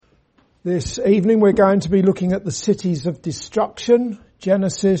This evening we're going to be looking at the cities of destruction,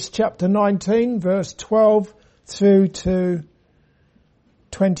 Genesis chapter 19 verse 12 through to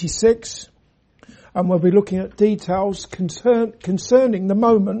 26, and we'll be looking at details concerning the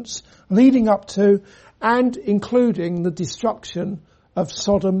moments leading up to and including the destruction of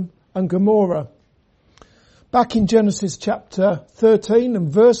Sodom and Gomorrah. Back in Genesis chapter 13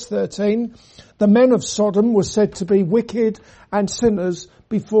 and verse 13, the men of Sodom were said to be wicked and sinners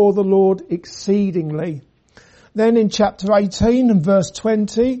before the Lord exceedingly. Then in chapter 18 and verse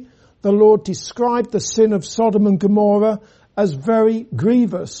 20, the Lord described the sin of Sodom and Gomorrah as very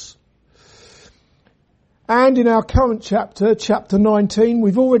grievous. And in our current chapter, chapter 19,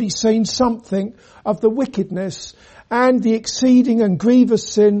 we've already seen something of the wickedness and the exceeding and grievous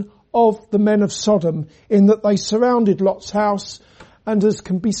sin of the men of Sodom, in that they surrounded Lot's house, and as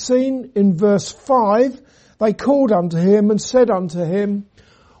can be seen in verse 5, they called unto him and said unto him,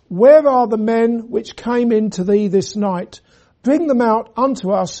 Where are the men which came in to thee this night? Bring them out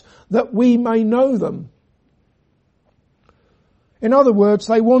unto us, that we may know them. In other words,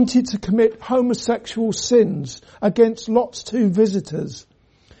 they wanted to commit homosexual sins against Lot's two visitors.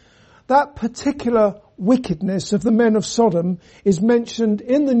 That particular wickedness of the men of Sodom is mentioned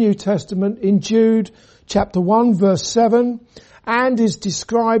in the New Testament in Jude chapter 1 verse 7, and is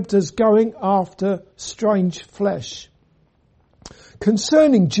described as going after strange flesh.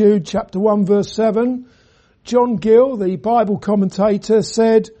 Concerning Jude chapter 1 verse 7, John Gill, the Bible commentator,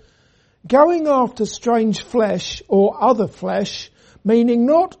 said, going after strange flesh or other flesh, meaning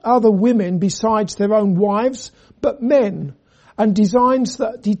not other women besides their own wives, but men, and designs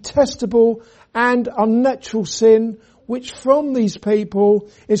that detestable and unnatural sin which from these people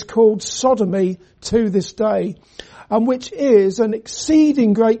is called sodomy to this day, and which is an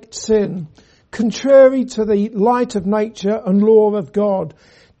exceeding great sin, contrary to the light of nature and law of God,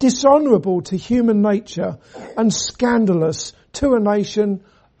 dishonourable to human nature, and scandalous to a nation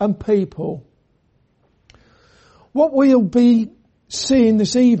and people. What we'll be seeing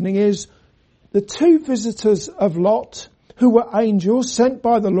this evening is the two visitors of Lot, who were angels sent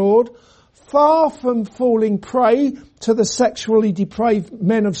by the Lord, far from falling prey to the sexually depraved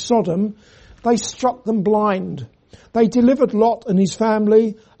men of Sodom, they struck them blind. They delivered Lot and his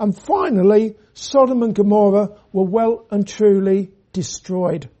family, and finally Sodom and Gomorrah were well and truly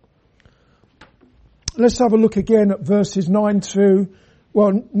destroyed. Let's have a look again at verses 9 through,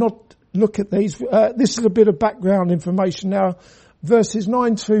 well, not look at these. This is a bit of background information now. Verses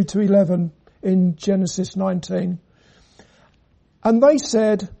 9 through to 11 in Genesis 19. And they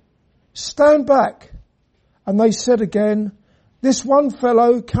said, Stand back. And they said again, This one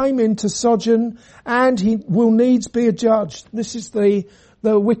fellow came into Sodom, and he will needs be adjudged. This is the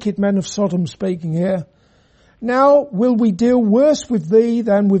wicked men of Sodom speaking here. Now will we deal worse with thee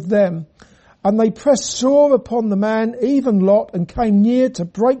than with them. And they pressed sore upon the man, even Lot, and came near to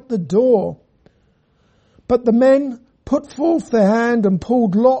break the door. But the men put forth their hand and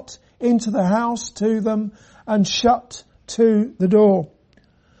pulled Lot into the house to them and shut to the door.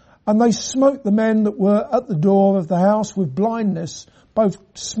 And they smote the men that were at the door of the house with blindness, both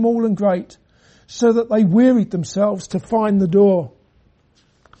small and great, so that they wearied themselves to find the door.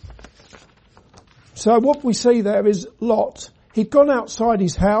 So what we see there is Lot. He'd gone outside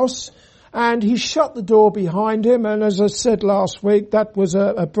his house and he shut the door behind him, and as I said last week, that was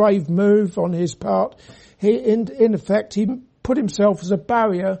a brave move on his part. In effect, he put himself as a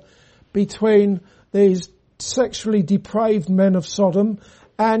barrier between these sexually depraved men of Sodom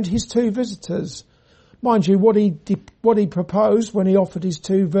and his two visitors. Mind you, what he proposed when he offered his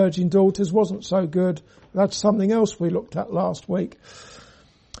two virgin daughters wasn't so good. That's something else we looked at last week.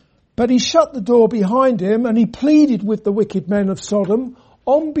 But he shut the door behind him, and he pleaded with the wicked men of Sodom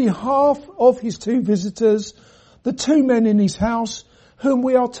on behalf of his two visitors, the two men in his house, whom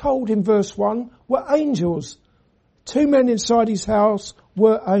we are told in verse 1 were angels. Two men inside his house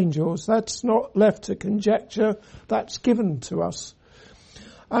were angels. That's not left to conjecture. That's given to us.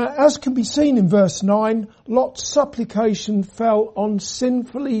 As can be seen in verse 9, Lot's supplication fell on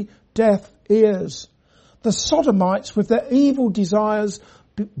sinfully deaf ears. The Sodomites, with their evil desires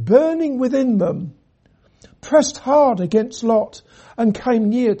burning within them, pressed hard against Lot and came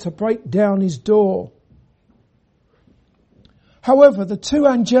near to break down his door. However, the two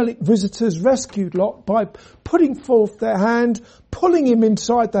angelic visitors rescued Lot by putting forth their hand, pulling him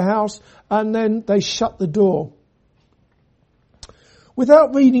inside the house, and then they shut the door.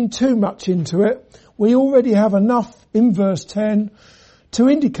 Without reading too much into it, we already have enough in verse 10 to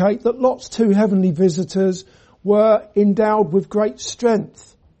indicate that Lot's two heavenly visitors were endowed with great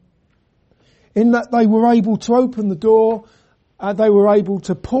strength, in that they were able to open the door they were able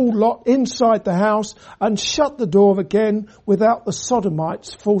to pull Lot inside the house and shut the door again without the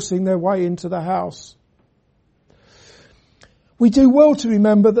Sodomites forcing their way into the house. We do well to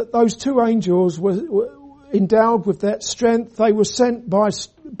remember that those two angels were endowed with that strength. They were sent by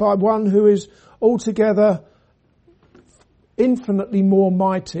one who is altogether infinitely more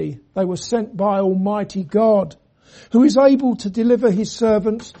mighty. They were sent by Almighty God, who is able to deliver his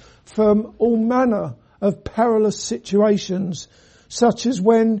servants from all manner of perilous situations, such as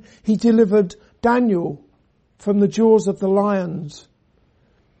when he delivered Daniel from the jaws of the lions.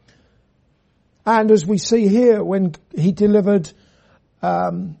 And as we see here, when he delivered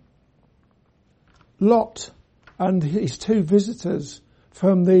Lot and his two visitors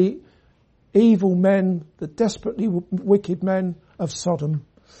from the evil men, the desperately wicked men of Sodom.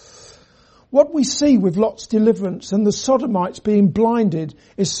 What we see with Lot's deliverance and the Sodomites being blinded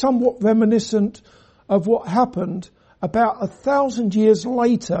is somewhat reminiscent of what happened about 1,000 years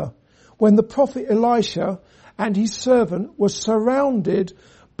later when the prophet Elisha and his servant were surrounded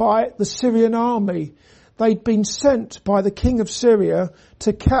by the Syrian army. They'd been sent by the king of Syria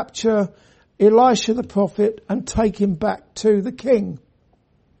to capture Elisha the prophet and take him back to the king.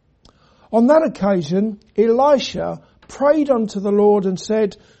 On that occasion, Elisha prayed unto the Lord and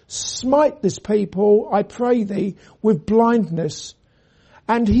said, "Smite this people, I pray thee, with blindness."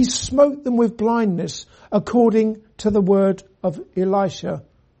 And he smote them with blindness according to the word of Elisha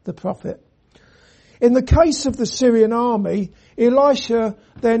the prophet. In the case of the Syrian army, Elisha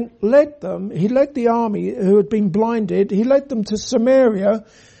then led the army who had been blinded, he led them to Samaria,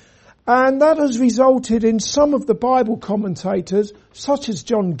 and that has resulted in some of the Bible commentators, such as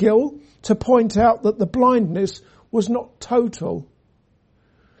John Gill, to point out that the blindness was not total.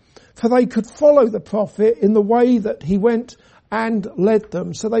 For they could follow the prophet in the way that he went and led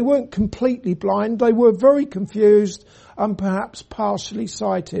them. So they weren't completely blind, they were very confused and perhaps partially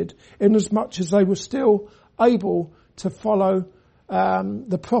sighted, in as much as they were still able to follow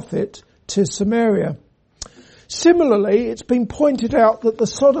the prophet to Samaria. Similarly, it's been pointed out that the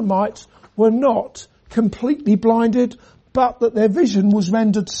Sodomites were not completely blinded, but that their vision was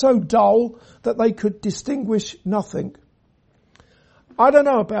rendered so dull that they could distinguish nothing. I don't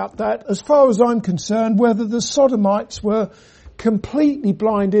know about that. As far as I'm concerned, whether the Sodomites were completely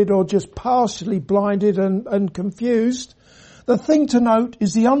blinded or just partially blinded and confused, the thing to note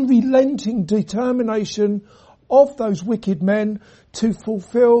is the unrelenting determination of those wicked men to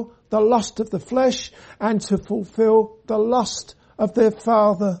fulfill the lust of the flesh and to fulfill the lust of their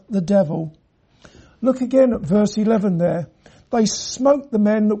father, the devil. Look again at verse 11 there. They smote the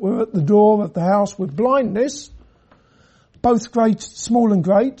men that were at the door of the house with blindness, both great, small and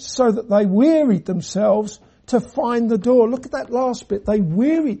great, so that they wearied themselves to find the door. Look at that last bit. They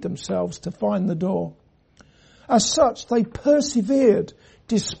wearied themselves to find the door. As such, they persevered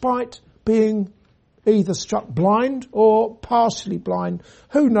despite being either struck blind or partially blind.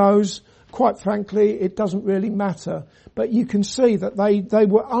 Who knows? Quite frankly, it doesn't really matter. But you can see that they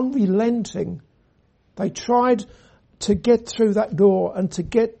were unrelenting. They tried to get through that door and to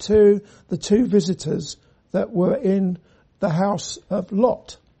get to the two visitors that were in the house of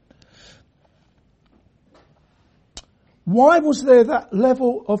Lot. Why was there that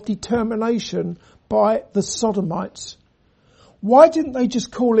level of determination by the Sodomites? Why didn't they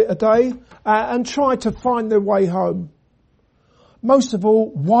just call it a day and try to find their way home? Most of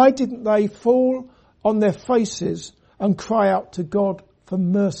all, why didn't they fall on their faces and cry out to God for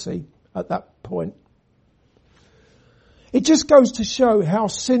mercy at that point? It just goes to show how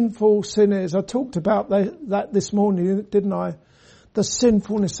sinful sin is. I talked about that this morning, didn't I? The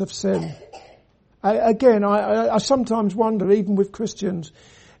sinfulness of sin. I sometimes wonder, even with Christians,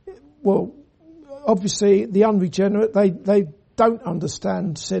 well, obviously the unregenerate, they don't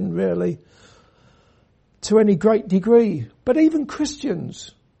understand sin really to any great degree. But even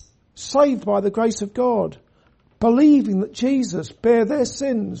Christians, saved by the grace of God, believing that Jesus bare their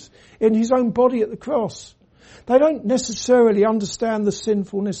sins in his own body at the cross, they don't necessarily understand the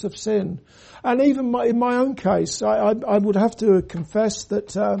sinfulness of sin. And even in my own case, I would have to confess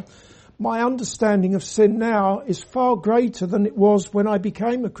that my understanding of sin now is far greater than it was when I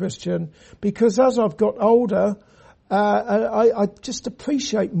became a Christian, because as I've got older, I just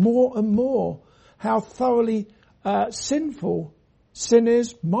appreciate more and more how thoroughly sinful sin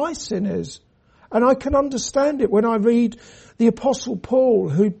is, my sin is. And I can understand it when I read the Apostle Paul,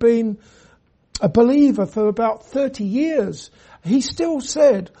 who'd been a believer for about 30 years. He still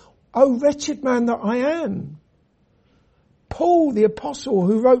said, "O wretched man that I am." Paul, the apostle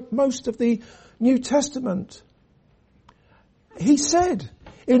who wrote most of the New Testament, he said,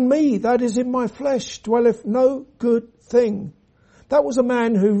 "In me, that is in my flesh, dwelleth no good thing." That was a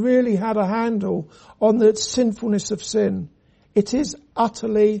man who really had a handle on the sinfulness of sin. It is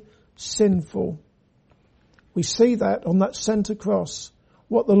utterly sinful. We see that on that centre cross,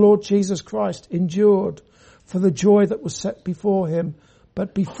 what the Lord Jesus Christ endured for the joy that was set before him.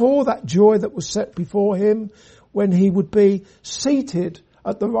 But before that joy that was set before him, when he would be seated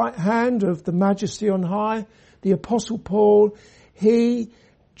at the right hand of the Majesty on high, the Apostle Paul, he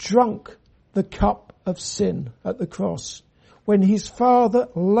drank the cup of sin at the cross, when his Father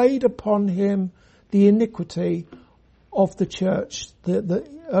laid upon him the iniquity of the church,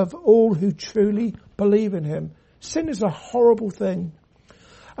 of all who truly believe in him. Sin is a horrible thing.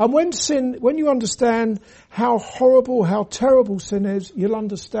 And when you understand how horrible, how terrible sin is, you'll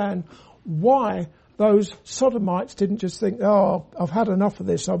understand why those Sodomites didn't just think, oh, I've had enough of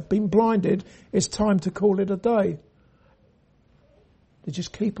this, I've been blinded, it's time to call it a day. They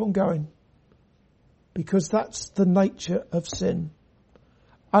just keep on going. Because that's the nature of sin.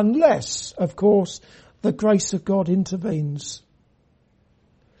 Unless, of course, the grace of God intervenes.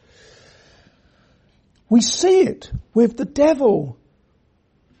 We see it with the devil.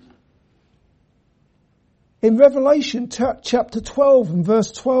 In Revelation chapter 12 and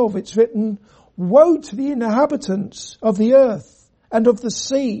verse 12, it's written, "Woe to the inhabitants of the earth and of the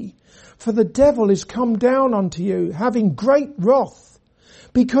sea, for the devil is come down unto you, having great wrath,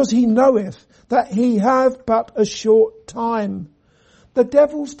 because he knoweth that he have but a short time." The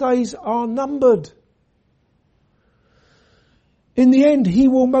devil's days are numbered. In the end, he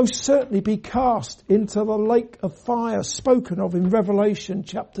will most certainly be cast into the lake of fire spoken of in Revelation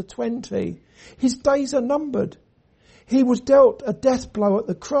chapter 20. His days are numbered. He was dealt a death blow at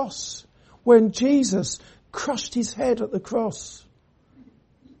the cross when Jesus crushed his head at the cross.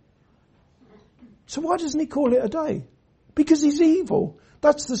 So why doesn't he call it a day? Because he's evil.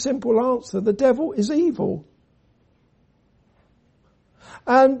 That's the simple answer. The devil is evil.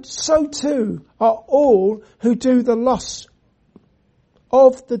 And so too are all who do the lusts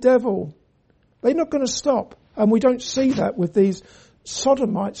of the devil. They're not going to stop. And we don't see that with these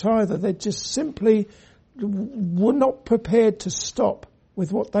Sodomites either. They just simply were not prepared to stop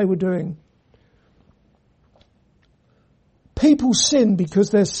with what they were doing. People sin because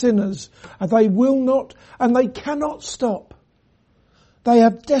they're sinners, and they will not and they cannot stop. They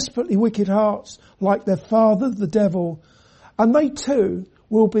have desperately wicked hearts like their father, the devil, and they too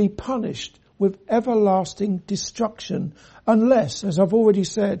will be punished with everlasting destruction unless, as I've already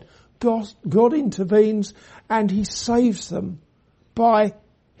said, God intervenes and he saves them by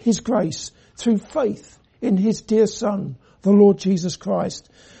his grace through faith in his dear Son, the Lord Jesus Christ,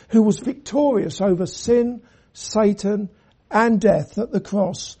 who was victorious over sin, Satan and death at the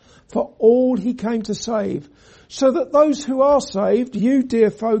cross for all he came to save. So that those who are saved, you dear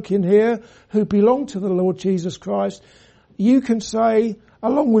folk in here who belong to the Lord Jesus Christ, you can say,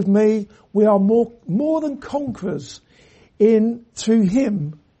 along with me, we are more than conquerors through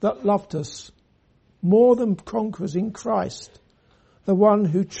him that loved us. More than conquerors in Christ, the one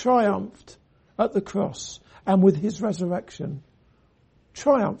who triumphed at the cross and with his resurrection,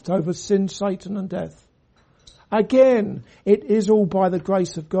 triumphed over sin, Satan and death. Again, it is all by the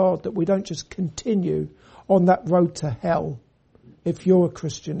grace of God that we don't just continue on that road to hell, if you're a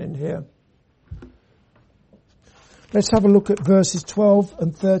Christian in here. Let's have a look at verses 12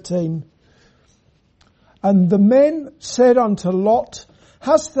 and 13. "And the men said unto Lot,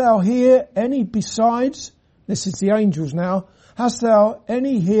 Hast thou here any besides," this is the angels now, "Hast thou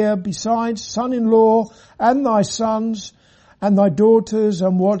any here besides son-in-law and thy sons and thy daughters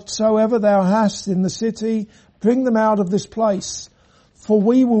and whatsoever thou hast in the city, bring them out of this place, for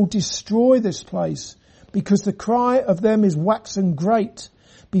we will destroy this place, because the cry of them is waxen great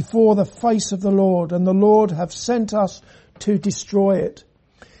before the face of the Lord, and the Lord hath sent us to destroy it."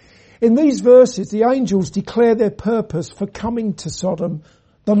 In these verses, the angels declare their purpose for coming to Sodom.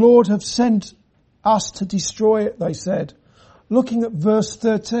 The Lord hath sent us to destroy it, they said. Looking at verse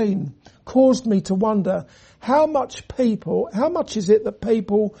 13 caused me to wonder how much is it that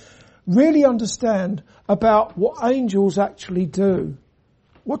people really understand about what angels actually do?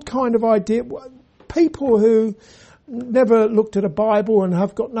 What kind of idea? People who never looked at a Bible and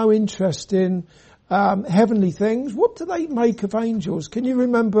have got no interest in heavenly things, what do they make of angels? Can you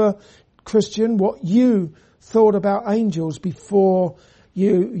remember, Christian, what you thought about angels before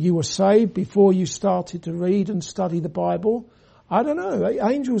you were saved, before you started to read and study the Bible? I don't know.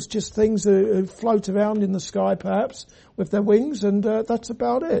 Angels just things that float around in the sky perhaps with their wings, and that's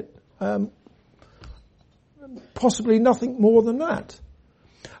about it. Possibly nothing more than that.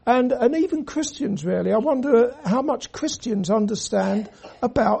 And even Christians really. I wonder how much Christians understand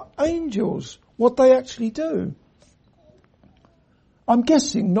about angels, what they actually do. I'm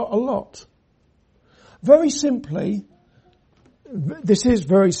guessing not a lot. Very simply, this is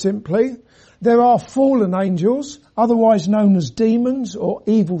very simply, there are fallen angels, otherwise known as demons or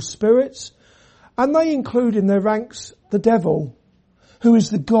evil spirits, and they include in their ranks the devil, who is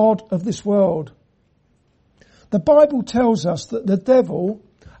the god of this world. The Bible tells us that the devil,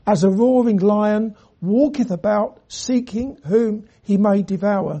 as a roaring lion, walketh about seeking whom he may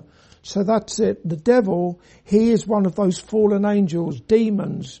devour. So that's it. The devil, he is one of those fallen angels,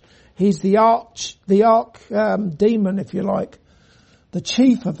 demons. He's the arch demon, if you like, the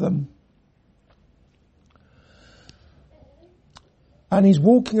chief of them. And he's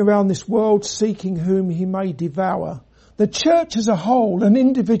walking around this world seeking whom he may devour. The church as a whole and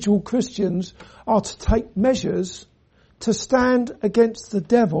individual Christians are to take measures to stand against the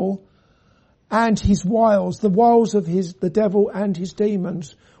devil and his wiles, the wiles of the devil and his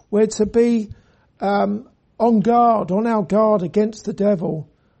demons. We're to be on our guard against the devil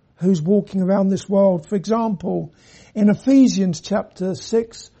who's walking around this world. For example, in Ephesians chapter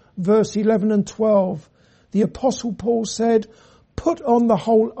 6, verse 11 and 12, the Apostle Paul said, "Put on the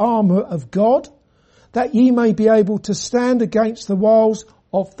whole armour of God, that ye may be able to stand against the wiles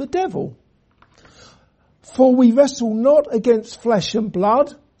of the devil. For we wrestle not against flesh and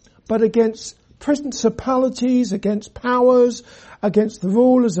blood, but against principalities, against powers, against the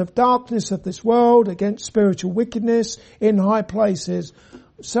rulers of darkness of this world, against spiritual wickedness in high places."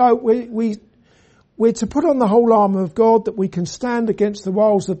 So we're to put on the whole armour of God that we can stand against the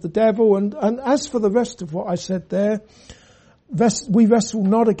wiles of the devil. And as for the rest of what I said there, we wrestle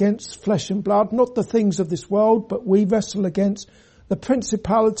not against flesh and blood, not the things of this world, but we wrestle against the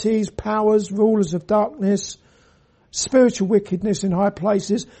principalities, powers, rulers of darkness, spiritual wickedness in high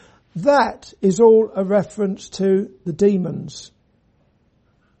places. That is all a reference to the demons.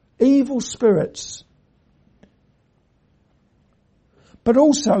 Evil spirits. But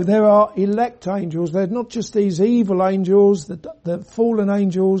also there are elect angels. They're not just these evil angels, the fallen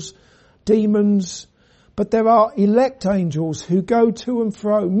angels, demons, but there are elect angels who go to and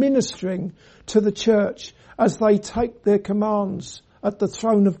fro ministering to the church as they take their commands at the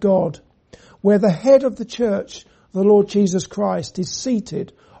throne of God, where the head of the church, the Lord Jesus Christ, is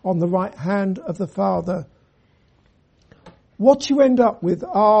seated on the right hand of the Father. What you end up with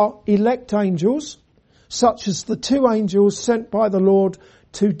are elect angels, such as the two angels sent by the Lord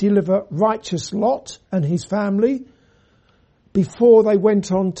to deliver righteous Lot and his family before they went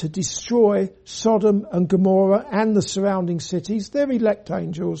on to destroy Sodom and Gomorrah and the surrounding cities. They're elect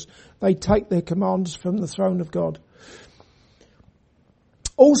angels. They take their commands from the throne of God.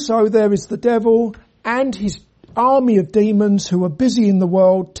 Also there is the devil and his army of demons who are busy in the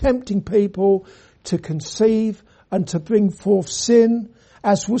world, tempting people to conceive and to bring forth sin,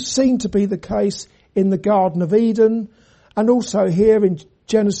 as was seen to be the case in the Garden of Eden, and also here in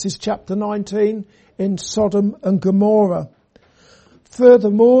Genesis chapter 19 in Sodom and Gomorrah.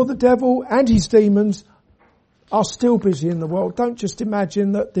 Furthermore, the devil and his demons are still busy in the world. Don't just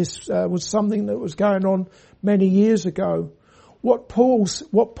imagine that this was something that was going on many years ago. What Paul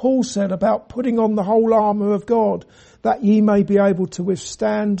said about putting on the whole armour of God, that ye may be able to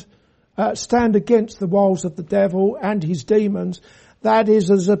withstand, stand against the wiles of the devil and his demons, that is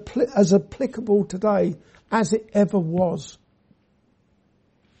as applicable today as it ever was.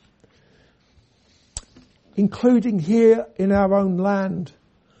 Including here in our own land.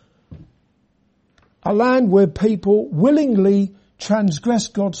 A land where people willingly transgress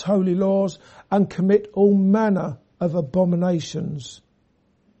God's holy laws and commit all manner of abominations.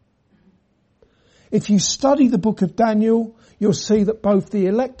 If you study the book of Daniel, you'll see that both the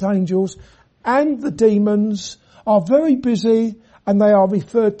elect angels and the demons are very busy, and they are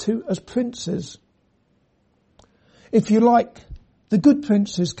referred to as princes. If you like, the good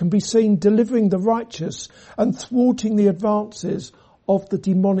princes can be seen delivering the righteous and thwarting the advances of the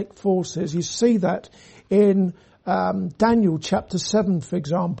demonic forces. You see that in Daniel chapter 7, for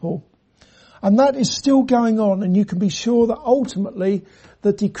example. And that is still going on, and you can be sure that ultimately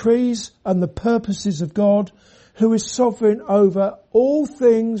the decrees and the purposes of God, who is sovereign over all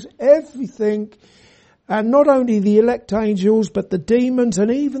things, everything, and not only the elect angels, but the demons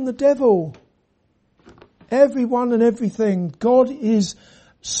and even the devil. Everyone and everything. God is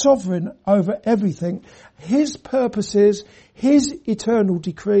sovereign over everything. His purposes, his eternal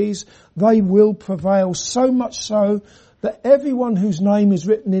decrees, they will prevail, so much so that everyone whose name is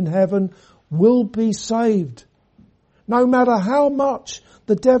written in heaven will be saved. No matter how much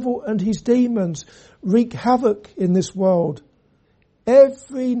the devil and his demons wreak havoc in this world,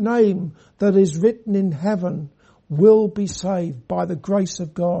 every name that is written in heaven will be saved by the grace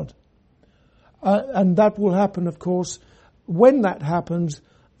of God. And that will happen, of course, when that happens,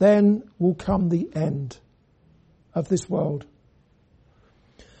 then will come the end of this world.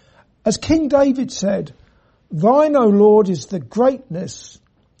 As King David said, "Thine, O Lord, is the greatness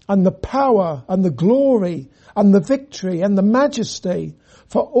and the power and the glory and the victory and the majesty,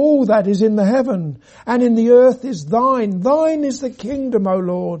 for all that is in the heaven and in the earth is thine. Thine is the kingdom, O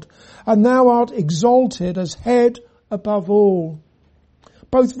Lord, and thou art exalted as head above all.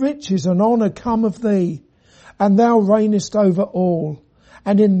 Both riches and honour come of thee, and thou reignest over all.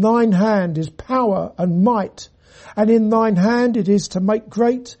 And in thine hand is power and might, and in thine hand it is to make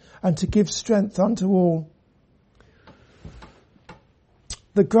great and to give strength unto all."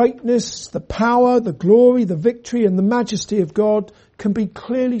 The greatness, the power, the glory, the victory and the majesty of God can be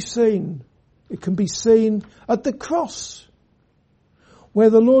clearly seen. It can be seen at the cross, where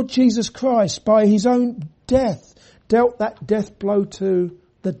the Lord Jesus Christ, by his own death, dealt that death blow to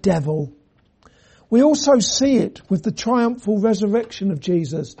the devil. We also see it with the triumphal resurrection of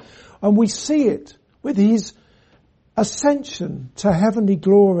Jesus, and we see it with his ascension to heavenly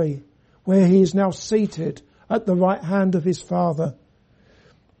glory, where he is now seated at the right hand of his Father.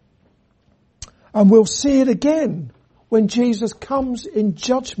 And we'll see it again when Jesus comes in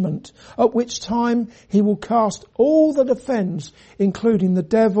judgment, at which time he will cast all that offends, including the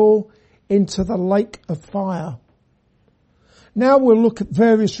devil, into the lake of fire. Now we'll look at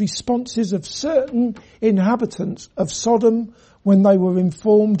various responses of certain inhabitants of Sodom when they were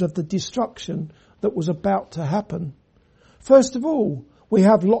informed of the destruction that was about to happen. First of all, we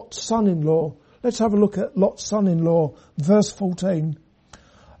have Lot's son-in-law. Let's have a look at Lot's son-in-law, verse 14.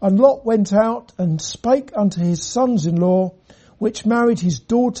 "And Lot went out and spake unto his sons-in-law, which married his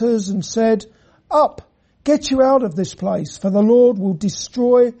daughters, and said, Up, get you out of this place, for the Lord will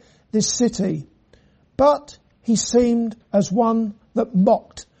destroy this city. But he seemed as one that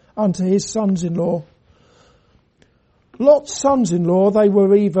mocked unto his sons-in-law." Lot's sons-in-law, they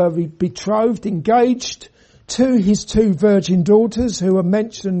were either betrothed, engaged to his two virgin daughters who are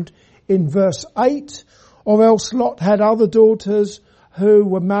mentioned in verse 8, or else Lot had other daughters who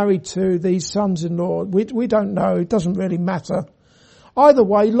were married to these sons-in-law. We don't know. It doesn't really matter. Either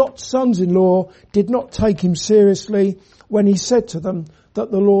way, Lot's sons-in-law did not take him seriously when he said to them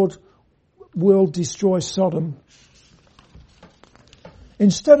that the Lord will destroy Sodom.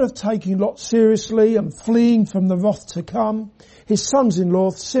 Instead of taking Lot seriously and fleeing from the wrath to come, his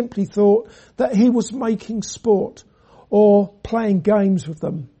sons-in-law simply thought that he was making sport or playing games with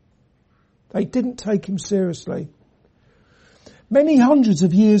them. They didn't take him seriously. Many hundreds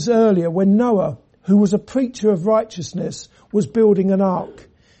of years earlier, when Noah, who was a preacher of righteousness, was building an ark,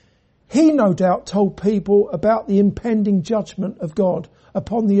 he no doubt told people about the impending judgment of God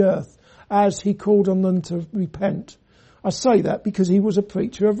upon the earth as he called on them to repent. I say that because he was a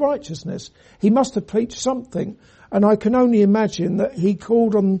preacher of righteousness. He must have preached something, and I can only imagine that he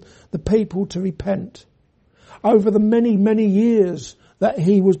called on the people to repent over the many, many years that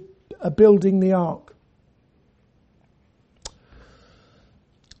he was building the ark.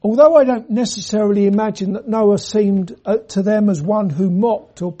 Although I don't necessarily imagine that Noah seemed to them as one who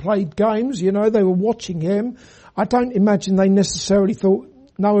mocked or played games, they were watching him. I don't imagine they necessarily thought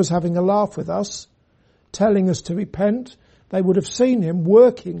Noah's having a laugh with us, telling us to repent. They would have seen him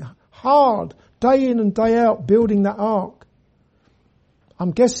working hard, day in and day out, building that ark.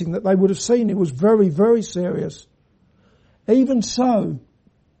 I'm guessing that they would have seen it was very, very serious. Even so,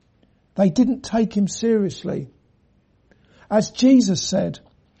 they didn't take him seriously. As Jesus said,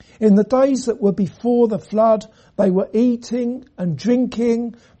 in the days that were before the flood, they were eating and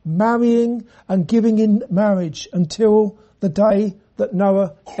drinking, marrying and giving in marriage until the day that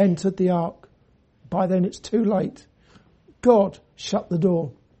Noah entered the ark. By then it's too late. God shut the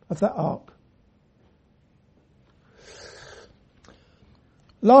door of that ark.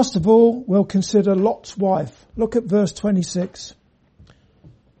 Last of all, we'll consider Lot's wife. Look at verse 26.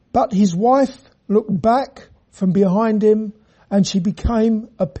 "But his wife looked back from behind him, and she became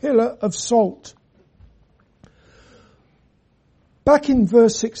a pillar of salt." Back in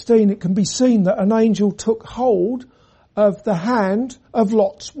verse 16, it can be seen that an angel took hold of the hand of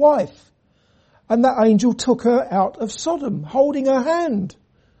Lot's wife, and that angel took her out of Sodom, holding her hand.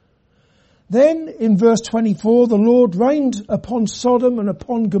 Then in verse 24, the Lord rained upon Sodom and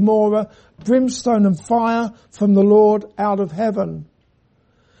upon Gomorrah brimstone and fire from the Lord out of heaven.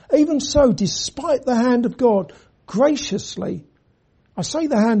 Even so, despite the hand of God, graciously, I say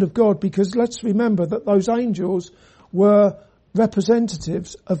the hand of God because let's remember that those angels were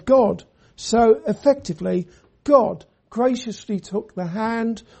representatives of God. So effectively, God graciously took the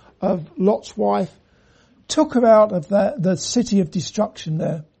hand of Lot's wife, took her out of the city of destruction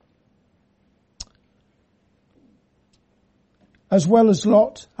there. as well as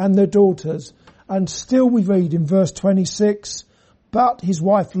Lot and their daughters. And still we read in verse 26, but his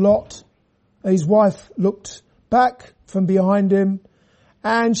wife looked back from behind him,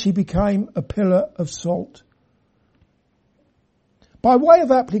 and she became a pillar of salt. By way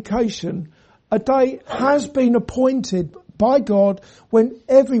of application, a day has been appointed by God when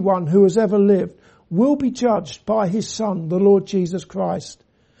everyone who has ever lived will be judged by his Son, the Lord Jesus Christ.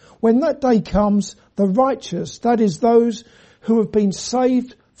 When that day comes, the righteous, that is those who have been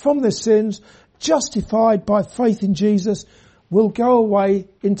saved from their sins, justified by faith in Jesus, will go away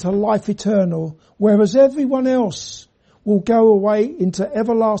into life eternal, whereas everyone else will go away into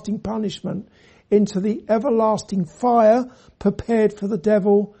everlasting punishment, into the everlasting fire prepared for the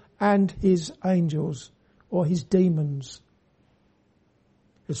devil and his angels, or his demons.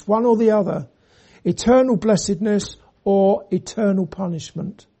 It's one or the other, eternal blessedness or eternal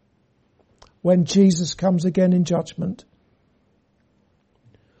punishment, when Jesus comes again in judgment.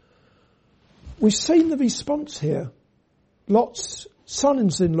 We've seen the response here. Lot's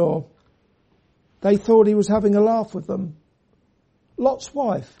sons-in-law, they thought he was having a laugh with them. Lot's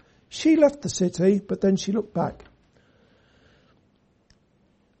wife, she left the city, but then she looked back.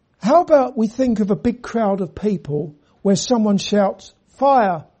 How about we think of a big crowd of people where someone shouts,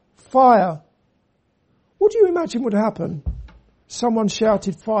 fire, fire. What do you imagine would happen? Someone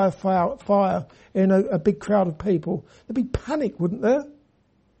shouted fire, fire, fire in a big crowd of people. There'd be panic, wouldn't there?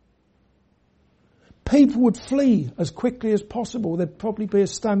 People would flee as quickly as possible. There'd probably be a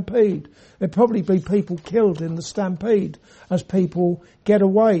stampede. There'd probably be people killed in the stampede as people get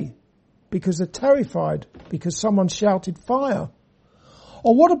away because they're terrified because someone shouted fire.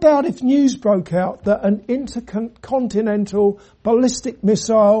 Or what about if news broke out that an intercontinental ballistic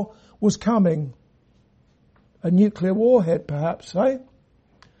missile was coming? A nuclear warhead, perhaps, eh?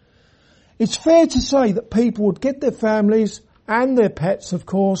 It's fair to say that people would get their families and their pets, of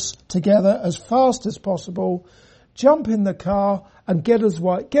course, together as fast as possible, jump in the car and get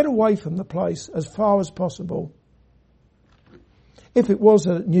away from the place as far as possible. If it was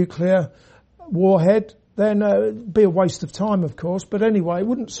a nuclear warhead, then it'd be a waste of time, of course, but anyway, it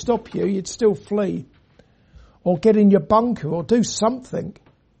wouldn't stop you. You'd still flee or get in your bunker or do something.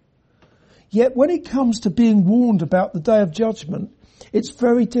 Yet when it comes to being warned about the day of judgment, it's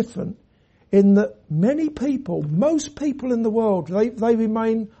very different in that many people, most people in the world, they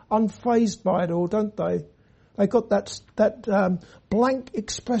remain unfazed by it all, don't they? They got that blank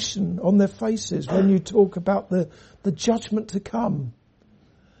expression on their faces when you talk about the judgment to come.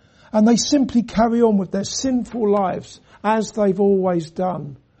 And they simply carry on with their sinful lives as they've always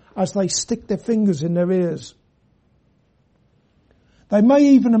done, as they stick their fingers in their ears. They may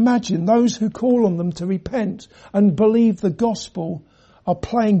even imagine those who call on them to repent and believe the gospel are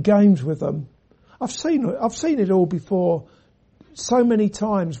playing games with them. I've seen it all before so many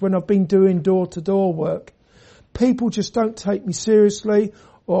times when I've been doing door-to-door work. People just don't take me seriously,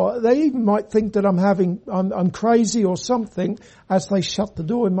 or they even might think that I'm crazy or something as they shut the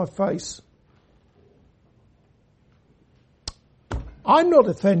door in my face. I'm not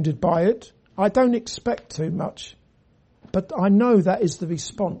offended by it. I don't expect too much. But I know that is the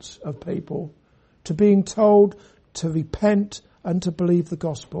response of people to being told to repent and to believe the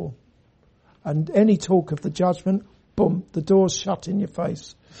gospel. And any talk of the judgment, boom, the door's shut in your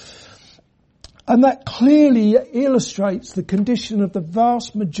face. And that clearly illustrates the condition of the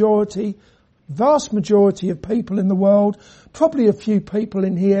vast majority of people in the world, probably a few people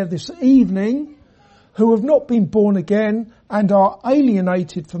in here this evening, who have not been born again and are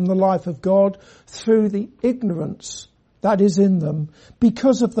alienated from the life of God through the ignorance that is in them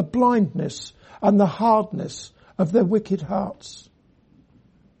because of the blindness and the hardness of their wicked hearts.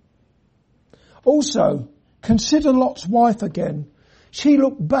 Also, consider Lot's wife again. She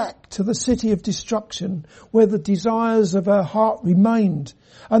looked back to the city of destruction where the desires of her heart remained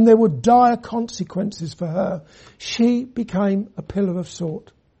and there were dire consequences for her. She became a pillar of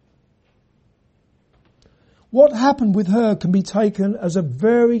salt. What happened with her can be taken as a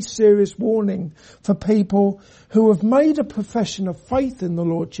very serious warning for people who have made a profession of faith in the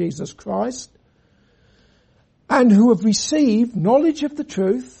Lord Jesus Christ and who have received knowledge of the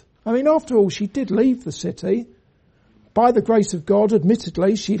truth. I mean, after all, she did leave the city. By the grace of God,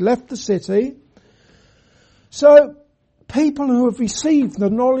 admittedly, she left the city. So, people who have received the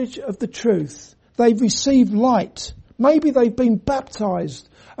knowledge of the truth, they've received light. Maybe they've been baptized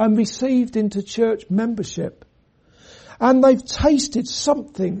and received into church membership. And they've tasted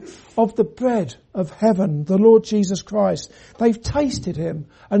something of the bread of heaven, the Lord Jesus Christ. They've tasted him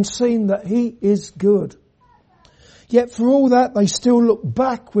and seen that he is good. Yet for all that, they still look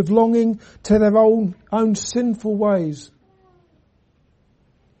back with longing to their own sinful ways.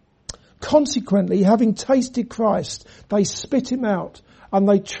 Consequently, having tasted Christ, they spit him out and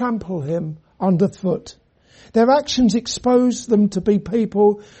they trample him underfoot. Their actions expose them to be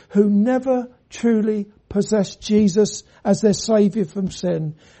people who never truly possessed Jesus as their saviour from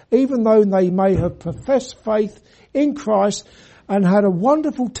sin, even though they may have professed faith in Christ and had a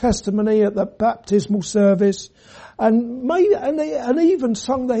wonderful testimony at the baptismal service and even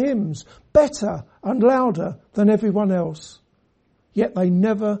sung the hymns better and louder than everyone else. Yet they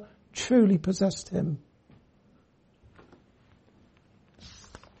never truly possessed him.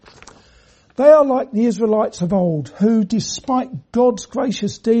 They are like the Israelites of old, who, despite God's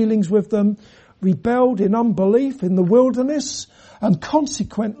gracious dealings with them, rebelled in unbelief in the wilderness, and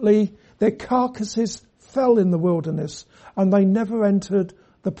consequently their carcasses fell in the wilderness, and they never entered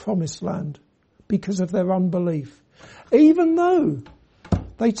the promised land because of their unbelief. Even though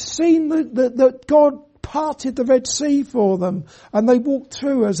they'd seen that God parted the Red Sea for them, and they walked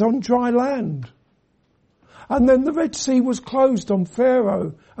through as on dry land. And then the Red Sea was closed on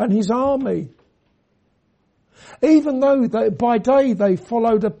Pharaoh and his army. Even though by day they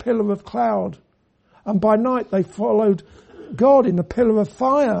followed a pillar of cloud, and by night they followed God in a pillar of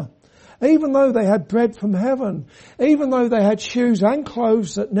fire. Even though they had bread from heaven, even though they had shoes and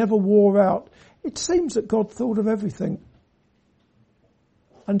clothes that never wore out, it seems that God thought of everything.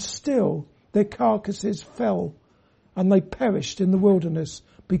 And still their carcasses fell and they perished in the wilderness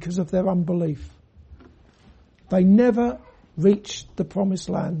because of their unbelief. They never reached the promised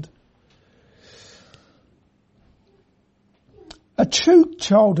land. A true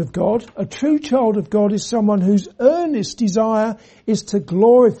child of God is someone whose earnest desire is to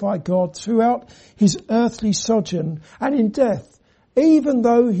glorify God throughout his earthly sojourn and in death, even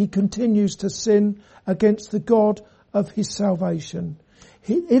though he continues to sin against the God of his salvation.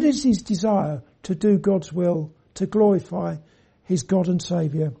 It is his desire to do God's will, to glorify his God and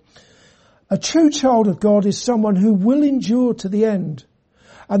Saviour. A true child of God is someone who will endure to the end.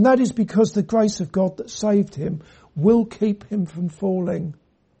 And that is because the grace of God that saved him will keep him from falling.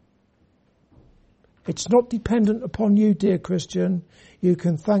 It's not dependent upon you, dear Christian. You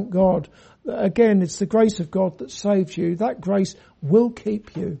can thank God. Again, it's the grace of God that saves you. That grace will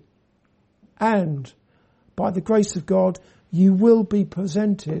keep you. And by the grace of God, you will be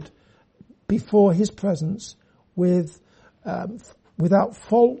presented before his presence without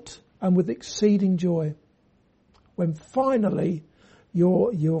fault and with exceeding joy. When finally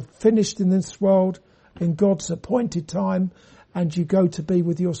you're finished in this world in God's appointed time and you go to be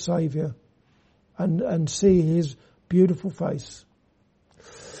with your Saviour and see his beautiful face.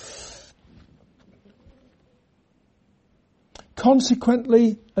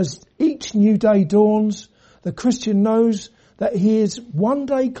 Consequently, as each new day dawns, the Christian knows that he is one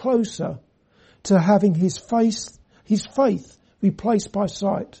day closer to having his faith replaced by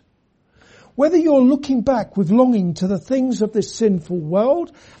sight. Whether you're looking back with longing to the things of this sinful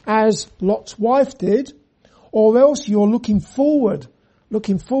world, as Lot's wife did, or else you're looking forward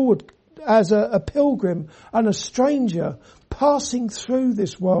as a pilgrim and a stranger passing through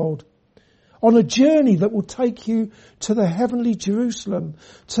this world, on a journey that will take you to the heavenly Jerusalem,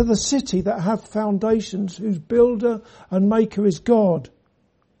 to the city that have foundations, whose builder and maker is God,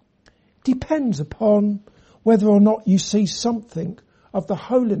 depends upon whether or not you see something of the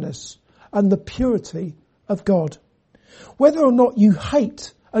holiness and the purity of God. Whether or not you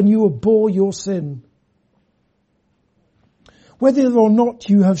hate and you abhor your sin. Whether or not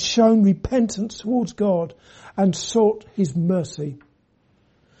you have shown repentance towards God and sought his mercy.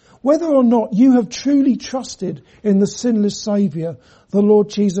 Whether or not you have truly trusted in the sinless Saviour, the Lord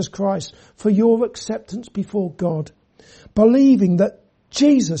Jesus Christ, for your acceptance before God. Believing that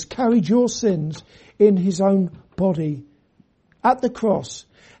Jesus carried your sins in his own body at the cross,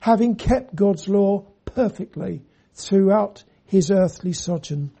 having kept God's law perfectly throughout his earthly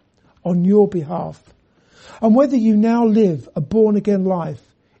sojourn on your behalf. And whether you now live a born-again life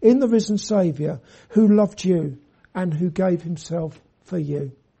in the risen Saviour who loved you and who gave himself for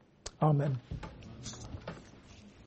you. Amen.